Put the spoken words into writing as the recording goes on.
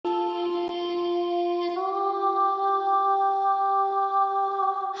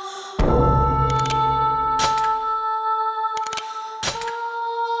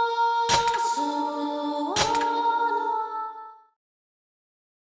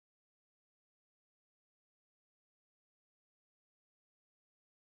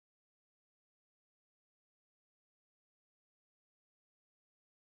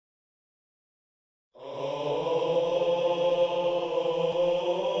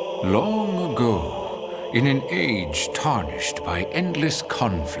Long ago, in an age tarnished by endless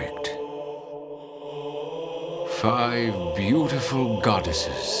conflict, 5 beautiful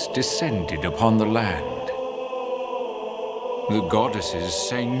goddesses descended upon the land. The goddesses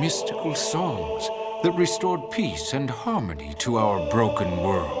sang mystical songs that restored peace and harmony to our broken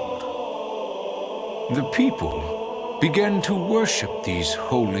world. The people began to worship these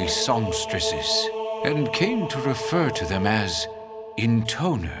holy songstresses and came to refer to them as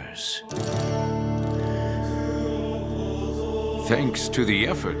intoners. Thanks to the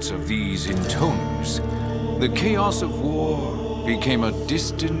efforts of these intoners, the chaos of war became a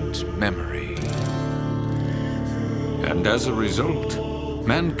distant memory. And as a result,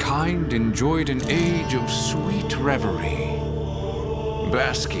 mankind enjoyed an age of sweet reverie,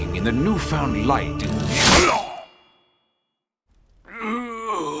 basking in the newfound light and...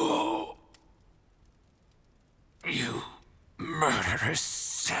 You murderous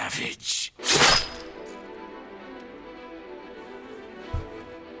savage.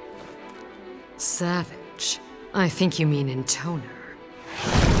 Savage? I think you mean intoner.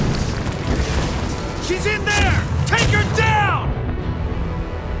 She's in there! Take her down!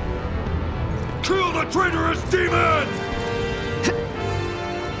 Kill the traitorous demon!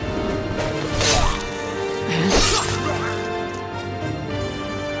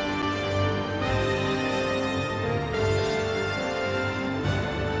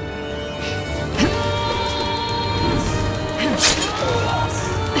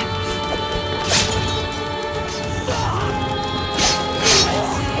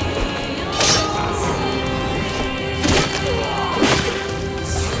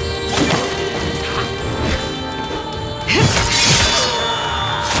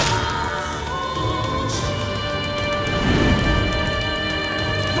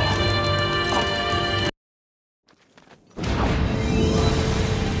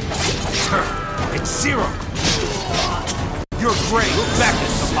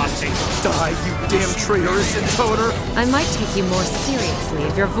 Traitorous intoner! I might take you more seriously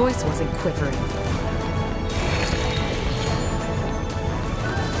if your voice wasn't quivering.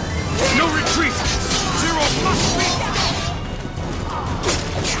 No retreat! Zero must be!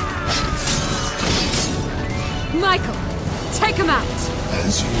 Michael! Take him out!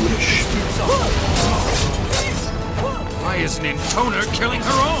 As you wish. Why isn't intoner killing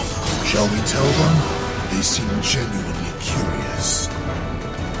her own? Shall we tell them? They seem genuinely curious.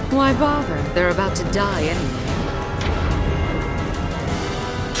 Why bother? They're about to die anyway.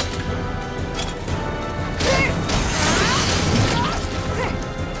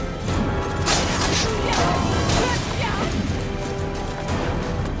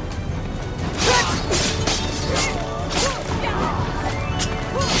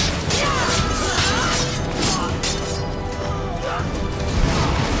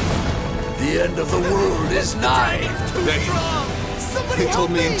 The end of the world is nigh. They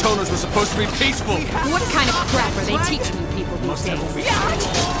told me intoners were supposed to be peaceful. What kind of crap are they teaching you people these days?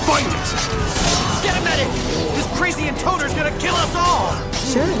 Find it! Get a medic! This crazy intoner's gonna kill us all!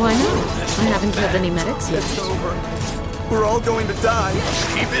 Sure, why not? I haven't killed any medics yet. It's over. We're all going to die.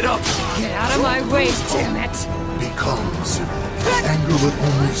 Keep it up! Get out of my way, damn it! Be calm, Zero. Anger will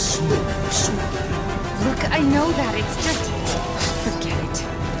only slow your soul. Look, I know that. It's just... forget it.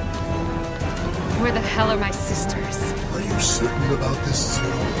 Where the hell are my sisters? Are you certain about this, Zero?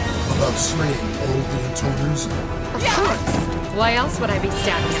 About slaying all the intoners? Of course. Why else would I be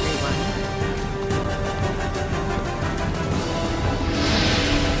stabbing everyone?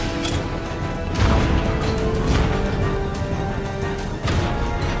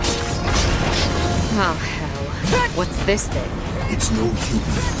 Oh, hell. What's this thing? It's no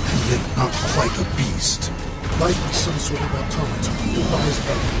human, and yet not quite a beast. Likely some sort of automaton devised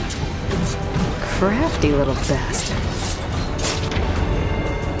by the intoners. Crafty little bastards.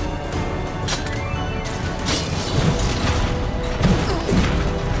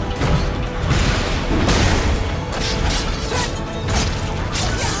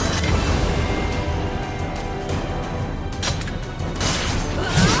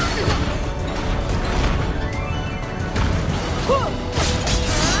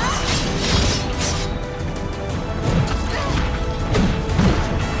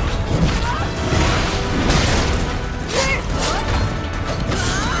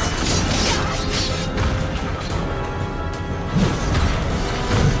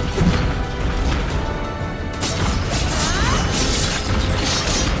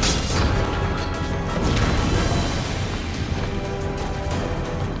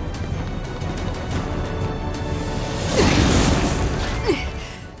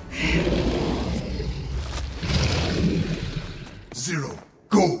 Zero,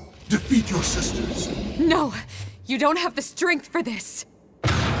 go! Defeat your sisters. No! You don't have the strength for this!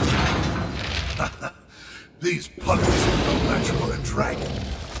 These puppies are no match for a dragon.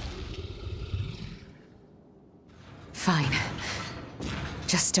 Fine.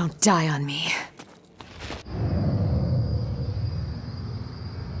 Just don't die on me.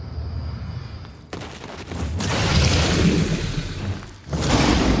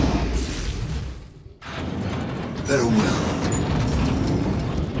 Farewell.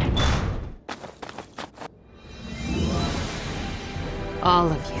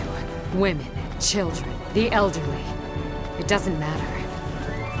 All of you. Women, children, the elderly. It doesn't matter.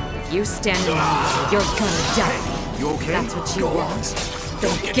 If you stand in my way, you're gonna die. You okay? That's what you want.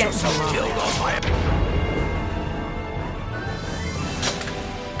 Don't get yourself me killed wrong. on my...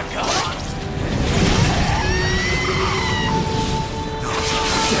 God.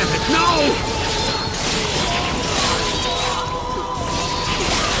 Damn it, no!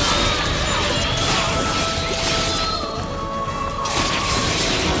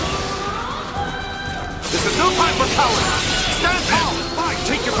 This is no time for cowards! Stand tall! Fight!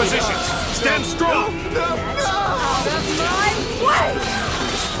 Take your positions! Stand strong! Out of my way!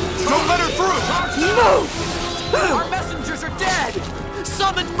 Don't let her through! Move! Our messengers are dead!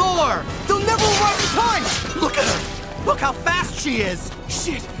 Summon more! They'll never arrive in time! Look at her! Look how fast she is!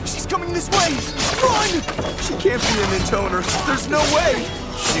 Shit! She's coming this way! Run! She can't be an intoner. There's no way!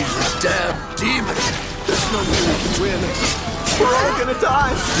 She's a damn demon! There's no way we can win. We're all gonna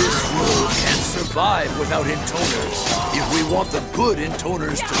die! This world can't survive without intoners. If we want the good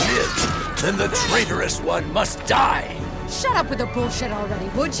intoners to live, then the traitorous one must die! Shut up with the bullshit already,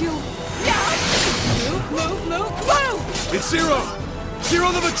 would you? Move, move, move, move! It's Zero!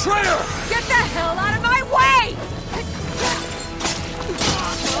 Zero the betrayer! Get the hell out of my way!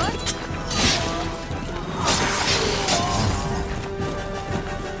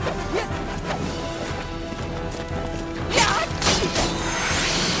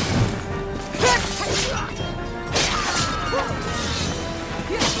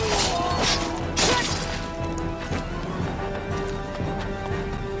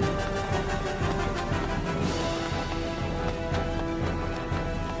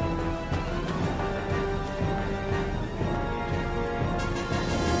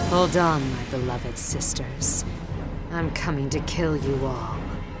 Hold on, my beloved sisters. I'm coming to kill you all.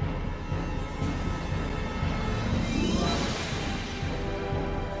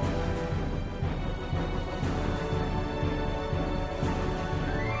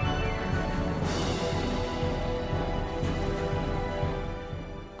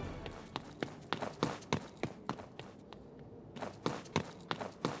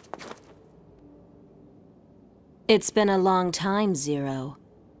 It's been a long time, Zero.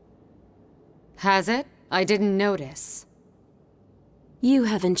 Has it? I didn't notice. You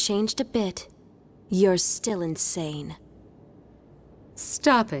haven't changed a bit. You're still insane.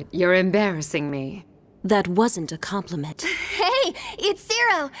 Stop it. You're embarrassing me. That wasn't a compliment. Hey, it's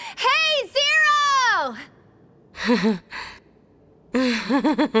Zero! Hey, Zero!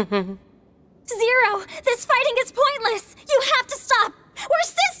 Zero, this fighting is pointless! You have to stop! We're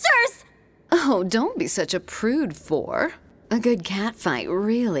sisters! Oh, don't be such a prude, Four. A good catfight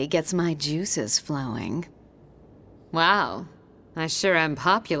really gets my juices flowing. Wow, I sure am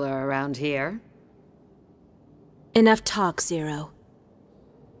popular around here. Enough talk, Zero.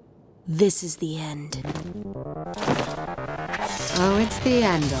 This is the end. Oh, it's the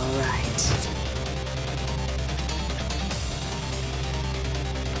end, all right.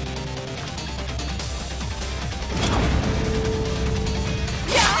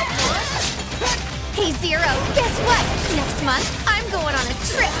 Hey, Zero, guess what? Next month, I'm going on a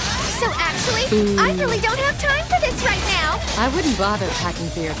trip. So actually, I really don't have time for this right now. I wouldn't bother packing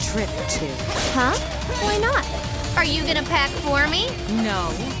for your trip, too. Huh? Why not? Are you gonna pack for me?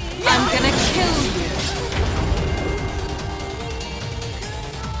 No. I'm gonna kill you.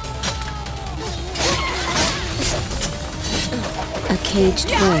 A caged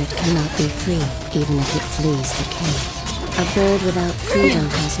bird cannot be free, even if it flees the cage. A bird without freedom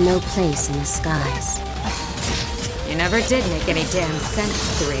has no place in the skies. You never did make any damn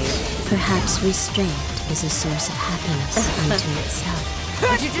sense, 3. Perhaps restraint is a source of happiness unto itself.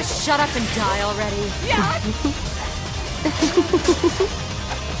 Would you just shut up and die already?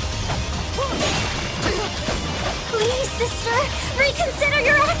 Please, sister, reconsider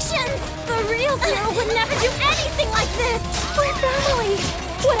your actions! The real Zero would never do anything like this! We're family!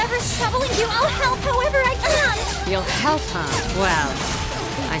 Whatever's troubling you, I'll help however I can! You'll help, huh? Well,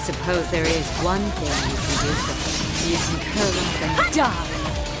 I suppose there is one thing you can do for me. You can curl up and die.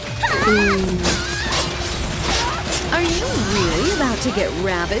 Are you really about to get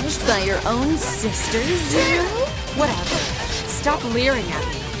ravaged by your own sister, Zero? Whatever. Stop leering at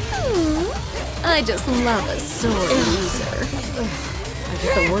me. I just love a sore loser. I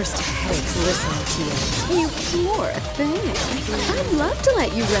get the worst headaches listening to you. You poor thing. I'd love to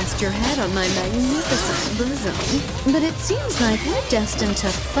let you rest your head on my magnificent bosom, but it seems like we're destined to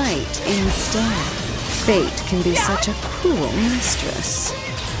fight instead. Fate can be such a cruel mistress.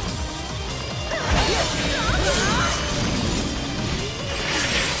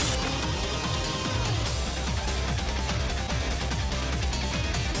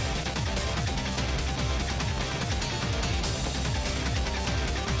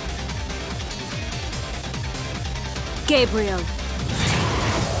 Gabriel.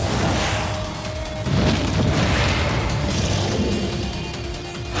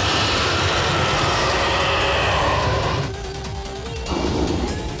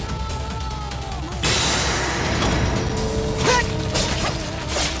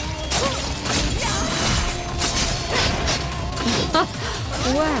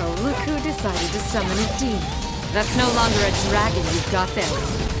 Wow, look who decided to summon a demon. That's no longer a dragon you've got there.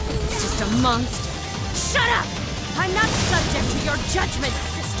 It's just a monster. Shut up! I'm not subject to your judgment,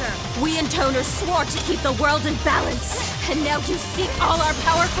 sister. We intoners swore to keep the world in balance. And now you seek all our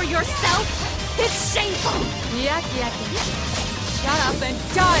power for yourself? It's shameful! Yak, yak, yak. Shut up and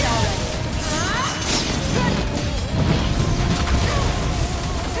die already!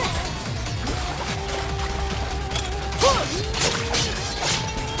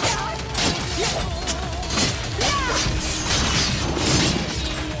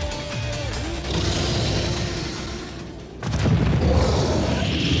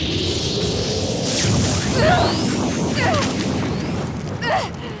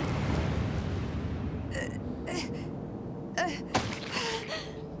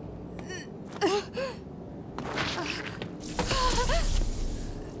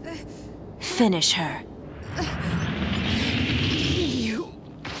 Finish her. You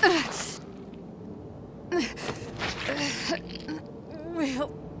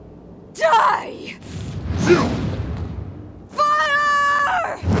will die!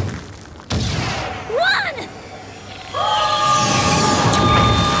 Fire! One!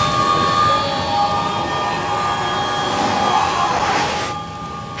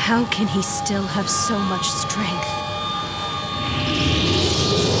 How can he still have so much strength?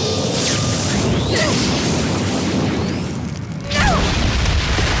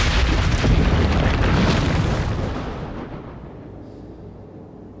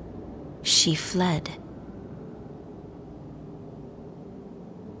 She fled.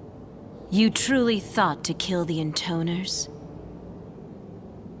 You truly thought to kill the intoners?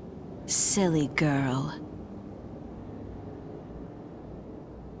 Silly girl.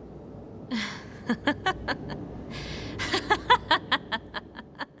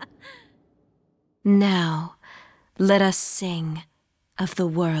 Now, let us sing of the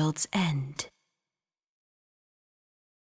world's end.